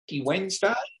Techie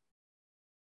Wednesday.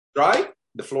 Drae,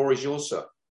 the floor is yours, sir.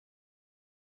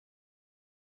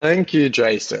 Thank you,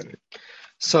 Jason.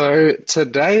 So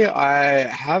today I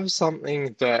have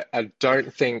something that I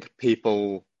don't think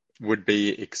people would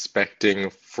be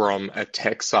expecting from a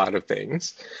tech side of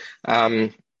things.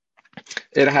 Um,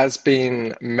 it has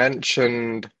been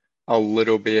mentioned a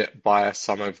little bit by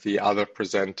some of the other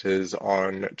presenters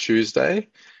on Tuesday,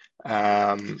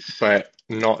 but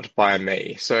not by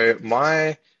me. So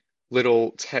my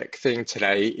little tech thing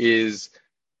today is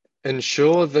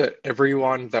ensure that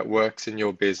everyone that works in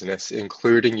your business,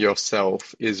 including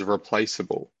yourself, is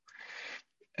replaceable.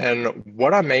 And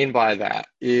what I mean by that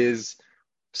is,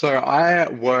 so I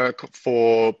work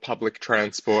for public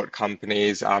transport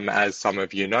companies. As some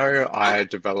of you know, I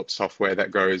develop software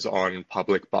that goes on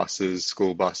public buses,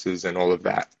 school buses, and all of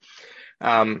that.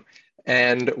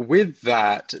 And with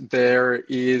that, there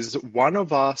is one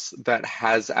of us that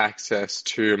has access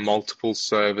to multiple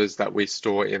servers that we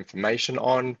store information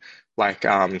on, like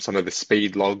some of the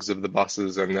speed logs of the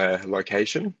buses and their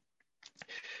location.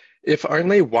 If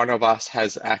only one of us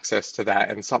has access to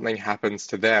that and something happens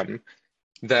to them,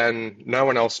 then no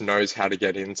one else knows how to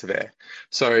get into there.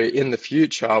 So in the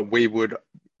future, we would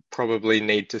probably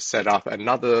need to set up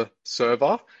another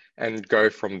server and go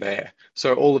from there.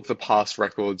 So all of the past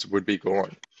records would be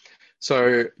gone.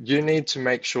 So you need to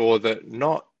make sure that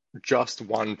not just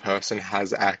one person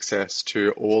has access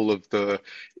to all of the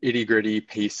itty-gritty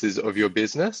pieces of your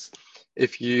business.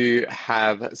 If you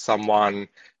have someone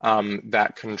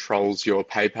that controls your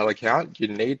PayPal account, you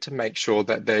need to make sure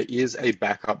that there is a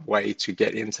backup way to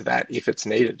get into that if it's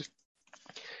needed.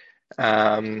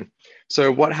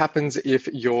 So what happens if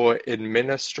your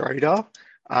administrator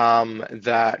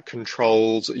that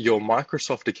controls your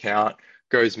Microsoft account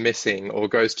goes missing or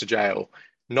goes to jail?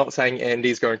 Not saying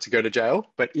Andy's going to go to jail,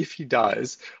 but if he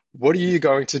does, what are you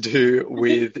going to do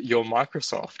with your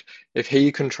Microsoft? If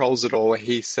he controls it all,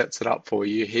 he sets it up for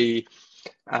you, he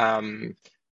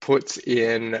puts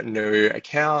in new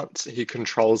accounts, he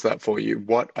controls that for you,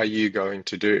 what are you going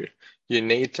to do? You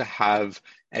need to have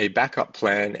a backup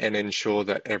plan and ensure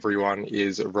that everyone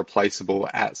is replaceable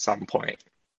at some point.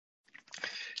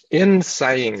 In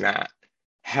saying that,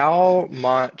 how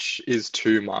much is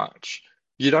too much?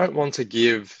 You don't want to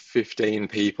give 15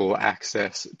 people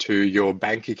access to your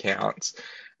bank accounts.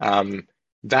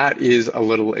 That is a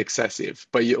little excessive,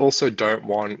 but you also don't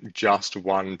want just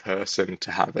one person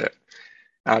to have it.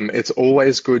 It's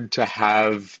always good to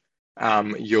have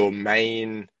your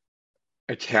main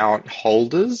account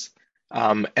holders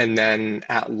and then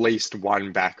at least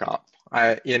one backup.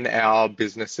 In our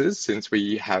businesses, since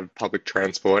we have public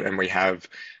transport and we have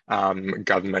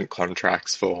government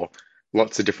contracts for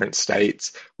lots of different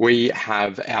states, we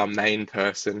have our main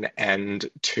person and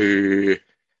two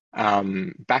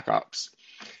backups.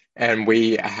 And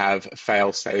we have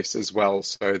fail safes as well,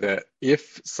 so that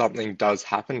if something does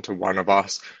happen to one of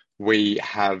us, we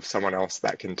have someone else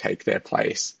that can take their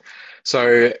place.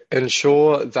 So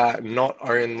ensure that not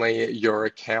only your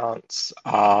accounts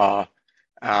are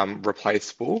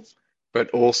replaceable,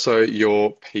 but also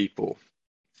your people.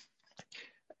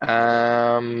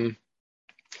 I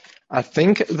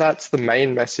think that's the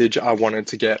main message I wanted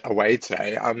to get away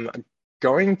today. I'm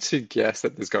going to guess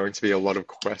that there's going to be a lot of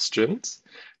questions.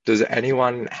 Does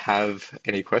anyone have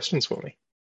any questions for me?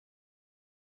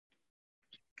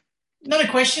 Not a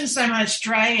question so much,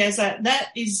 Drae, as that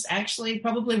is actually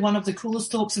probably one of the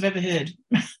coolest talks I've ever heard.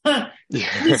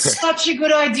 It's such a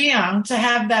good idea to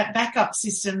have that backup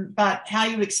system, but how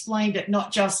you explained it,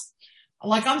 not just,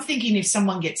 like I'm thinking if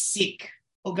someone gets sick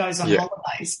or goes on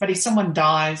holidays, but if someone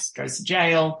dies, goes to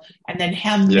jail, and then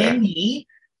how many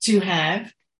to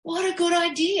have, what a good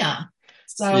idea.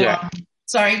 So,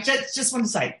 sorry, just want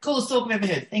to say, coolest talk I've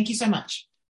ever heard. Thank you so much.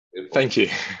 Thank you.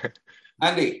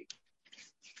 Andy.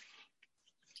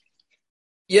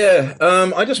 Yeah,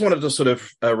 I just wanted to sort of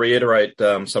reiterate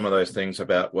some of those things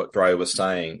about what Drae was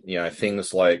saying. You know,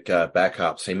 things like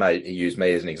backups. He used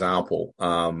me as an example,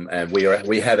 and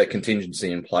we have a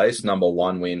contingency in place. Number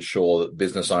one, we ensure that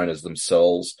business owners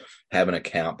themselves have an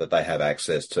account that they have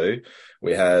access to.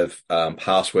 We have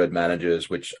password managers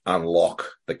which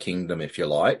unlock the kingdom, if you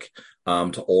like,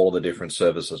 to all of the different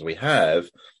services we have.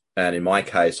 And in my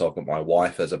case, I've got my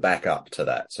wife as a backup to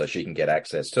that, so she can get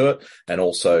access to it, and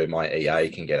also my EA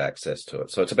can get access to it.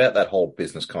 So it's about that whole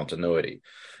business continuity.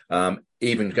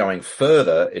 Even going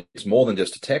further, it's more than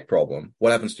just a tech problem.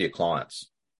 What happens to your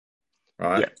clients,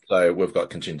 right? Yeah. So we've got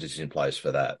contingencies in place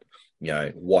for that. You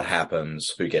know, what happens,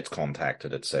 who gets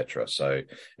contacted, etc. So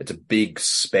it's a big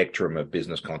spectrum of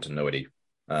business continuity.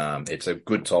 It's a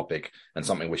good topic and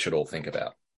something we should all think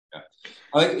about.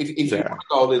 I think if you want to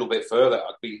go a little bit further,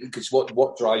 because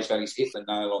what Drae's done is hit the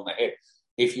nail on the head.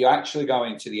 If you actually go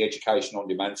into the Education on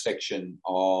Demand section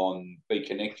on Be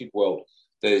Connected World,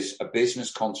 there's a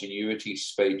business continuity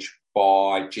speech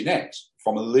by Jeanette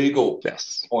from a legal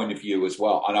point of view as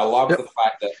well. And I love the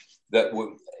fact that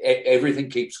everything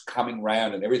keeps coming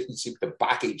round and everything seems to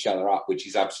back each other up, which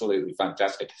is absolutely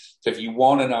fantastic. So if you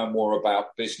want to know more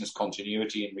about business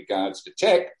continuity in regards to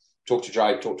tech, talk to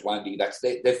Drae, talk to Andy. That's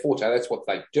their forte. That's what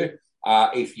they do.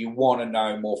 If you want to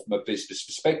know more from a business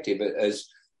perspective, as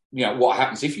you know, what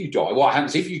happens if you die? What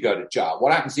happens if you go to jail?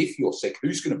 What happens if you're sick?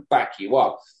 Who's going to back you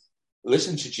up?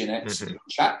 Listen to Jeanette's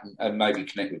chat and maybe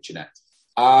connect with Jeanette.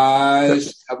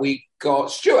 We got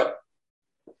Stuart.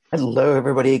 Hello,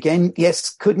 everybody again. Yes,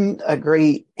 couldn't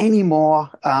agree any more.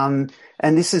 And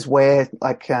this is where,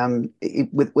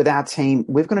 with our team,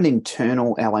 we've got an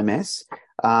internal LMS.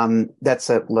 That's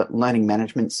a learning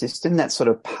management system. That's sort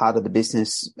of part of the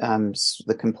business,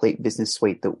 the complete business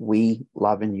suite that we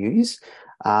love and use.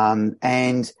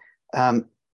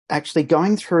 Actually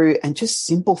going through and just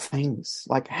simple things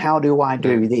like, how do I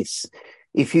do this?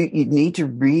 If you need to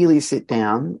really sit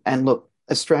down and look,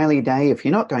 Australia Day, if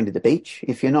you're not going to the beach,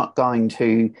 if you're not going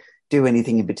to do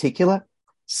anything in particular,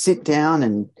 sit down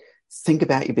and think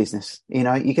about your business. You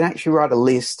know, you can actually write a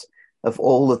list of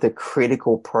all of the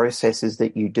critical processes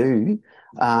that you do,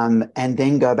 and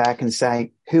then go back and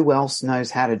say, who else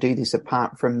knows how to do this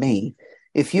apart from me?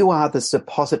 If you are the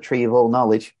suppository of all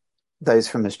knowledge, those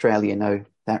from Australia know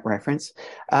that reference,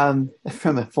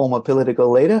 from a former political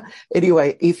leader.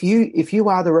 Anyway, if you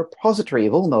are the repository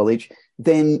of all knowledge,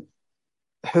 then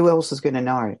who else is going to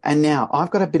know? And now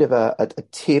I've got a bit of a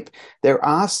tip. There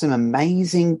are some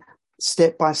amazing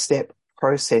step-by-step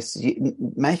process.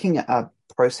 Making a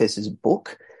processes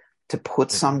book to put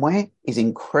somewhere is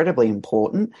incredibly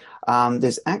important.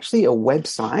 There's actually a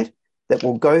website that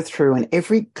will go through, and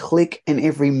every click and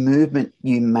every movement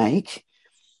you make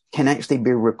can actually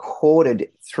be recorded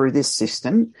through this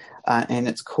system, and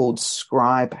it's called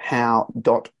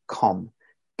scribehow.com.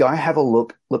 Go have a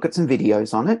look at some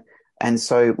videos on it. And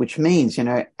so, which means, you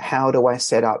know, how do I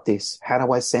set up this? How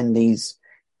do I send these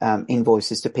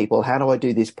invoices to people? How do I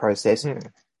do this process?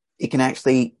 It can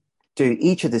actually do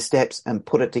each of the steps and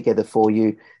put it together for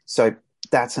you. So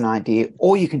that's an idea.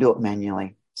 Or you can do it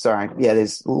manually. Sorry. Yeah,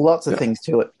 there's lots of things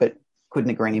to it, but couldn't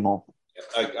agree anymore.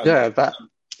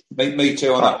 Me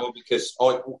too on that one, because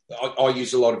I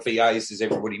use a lot of VAs, as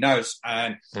everybody knows,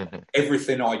 and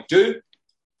everything I do,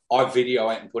 I video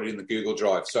it and put it in the Google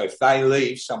Drive. So if they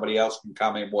leave, somebody else can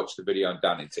come in, watch the video and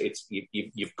done.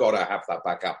 You've got to have that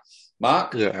backup.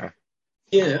 Mark? Look,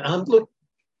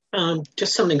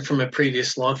 just something from a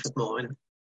previous life of mine.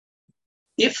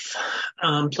 If,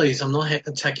 please, I'm not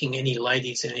attacking any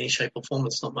ladies in any shape or form.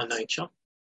 It's not my nature.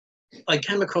 I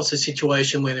came across a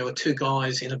situation where there were two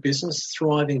guys in a business,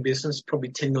 thriving business, probably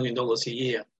 $10 million a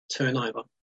year turnover.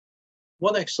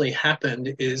 What actually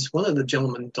happened is one of the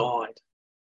gentlemen died.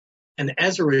 And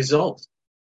as a result,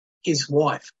 his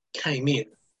wife came in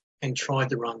and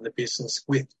tried to run the business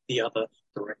with the other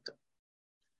director.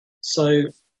 So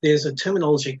there's a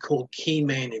terminology called key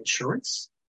man insurance.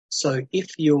 So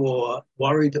if you're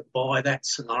worried by that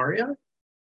scenario,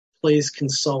 please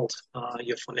consult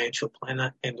your financial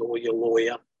planner and or your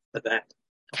lawyer for that.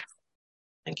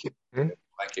 Thank you. Thank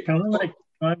you. Can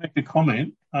I make a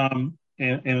comment? And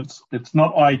it's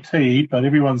not IT, but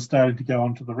everyone's starting to go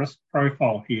onto the risk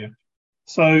profile here.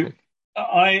 So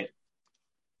I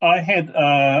had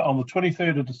on the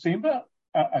 23rd of December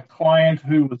a client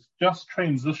who was just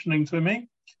transitioning to me.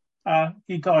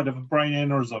 He died of a brain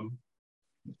aneurysm.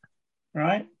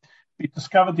 Right? We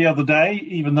discovered the other day,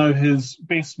 even though his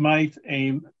best mate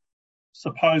and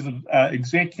supposed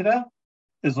executor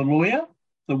is a lawyer,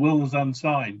 the will is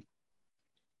unsigned.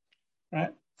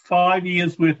 Right? 5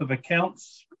 years worth of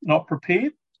accounts not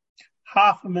prepared,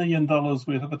 $500,000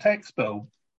 worth of a tax bill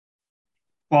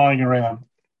flying around.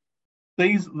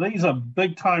 These are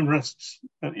big time risks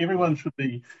that everyone should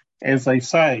be, as they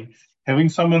say, having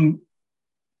someone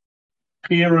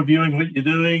peer reviewing what you're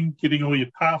doing, getting all your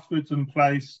passwords in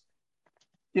place.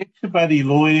 Get your buddy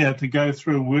lawyer to go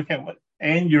through and work out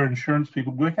and your insurance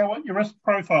people work out what your risk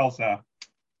profiles are.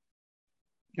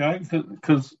 Okay,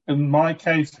 because in my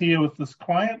case here with this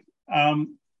client, the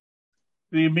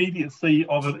immediacy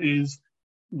of it is,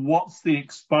 what's the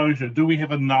exposure? Do we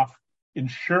have enough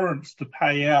insurance to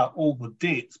pay out all the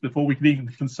debts before we can even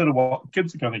consider what the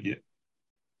kids are going to get?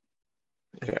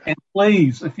 Yeah. And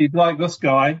please, if you'd like this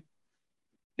guy,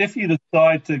 if you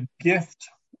decide to gift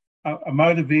a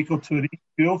motor vehicle to an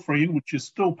ex-girlfriend, which is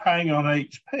still paying on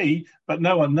HP, but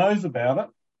no one knows about it,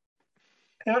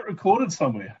 Have it recorded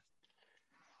somewhere.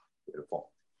 Beautiful.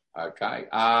 Okay.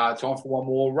 Time for one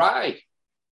more, Ray.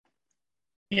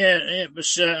 Yeah, it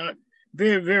was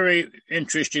very, very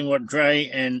interesting what Drae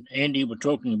and Andy were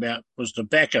talking about was the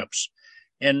backups.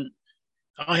 And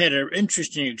I had an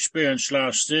interesting experience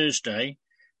last Thursday,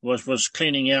 was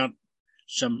cleaning out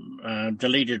some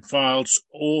deleted files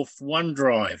off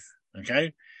OneDrive,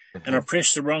 okay? And I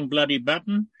pressed the wrong bloody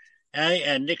button,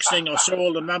 and next thing I saw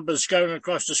all the numbers going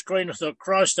across the screen. I thought,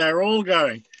 Christ, they're all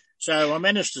going. So I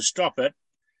managed to stop it,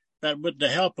 but with the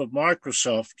help of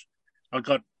Microsoft, I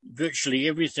got virtually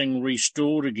everything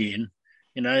restored again,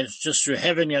 it's just through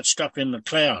having that stuff in the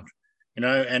cloud,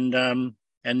 and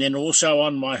then also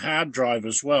on my hard drive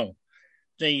as well.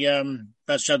 So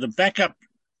the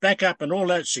backup and all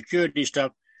that security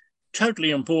stuff,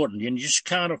 totally important. You just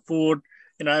can't afford,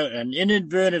 an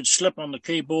inadvertent slip on the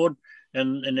keyboard,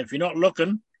 and if you're not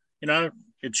looking,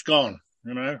 it's gone,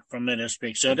 from that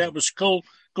aspect. So that was cool,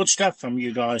 good stuff from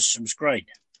you guys. It was great.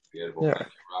 Beautiful. Yeah.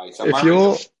 Right. So If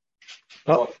you're,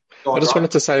 I just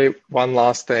wanted to say one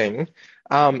last thing.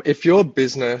 If your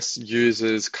business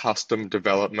uses custom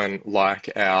development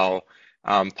like our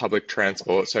public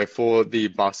transport, so for the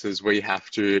buses, we have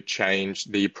to change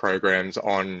the programs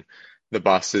on the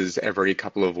buses every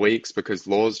couple of weeks because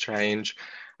laws change.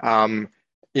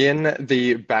 In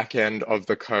the back end of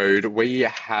the code, we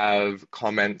have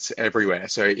comments everywhere.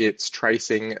 So it's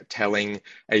tracing, telling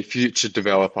a future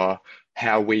developer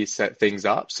how we set things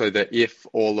up so that if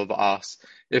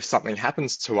something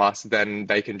happens to us, then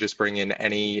they can just bring in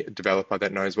any developer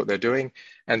that knows what they're doing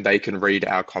and they can read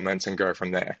our comments and go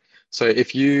from there. So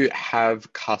if you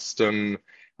have custom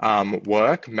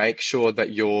work, make sure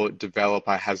that your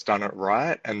developer has done it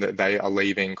right and that they are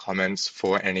leaving comments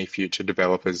for any future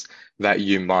developers that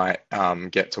you might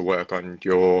get to work on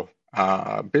your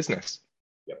business.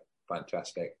 Yep,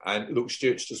 fantastic. And look,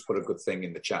 Stuart's just put a good thing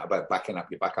in the chat about backing up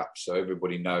your backups. So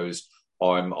everybody knows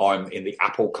I'm in the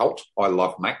Apple cult. I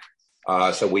love Mac.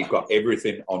 So we've got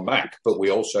everything on Mac, but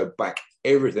we also back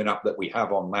everything up that we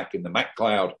have on Mac in the Mac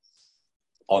cloud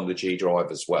on the G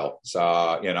Drive as well.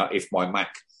 So, if my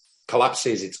Mac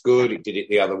collapses, it's good. It did it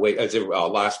the other week,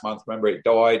 last month. Remember, it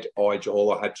died.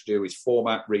 All I had to do is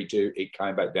format, redo. It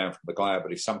came back down from the cloud.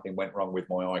 But if something went wrong with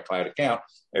my iCloud account,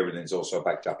 everything's also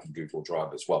backed up in Google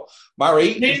Drive as well.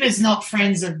 Murray? Zoom is not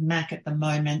friends of Mac at the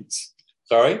moment.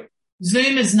 Sorry?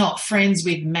 Zoom is not friends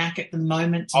with Mac at the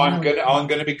moment. I'm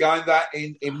going to be going that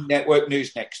in Network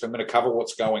News next. I'm going to cover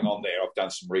what's going on there. I've done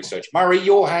some research. Murray,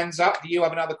 your hand's up. Do you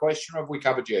have another question, or have we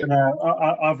covered you?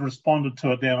 No, I've responded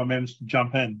to it now. I managed to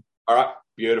jump in. All right,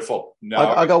 beautiful. No,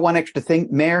 I got one extra thing.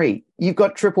 Mary, you've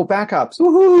got triple backups.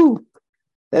 Woohoo!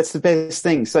 That's the best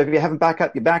thing. So if you haven't backed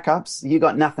up your backups, you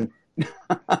got nothing.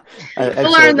 I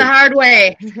learned the hard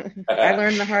way. I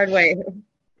learned the hard way.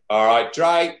 All right,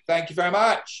 Drae, thank you very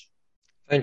much.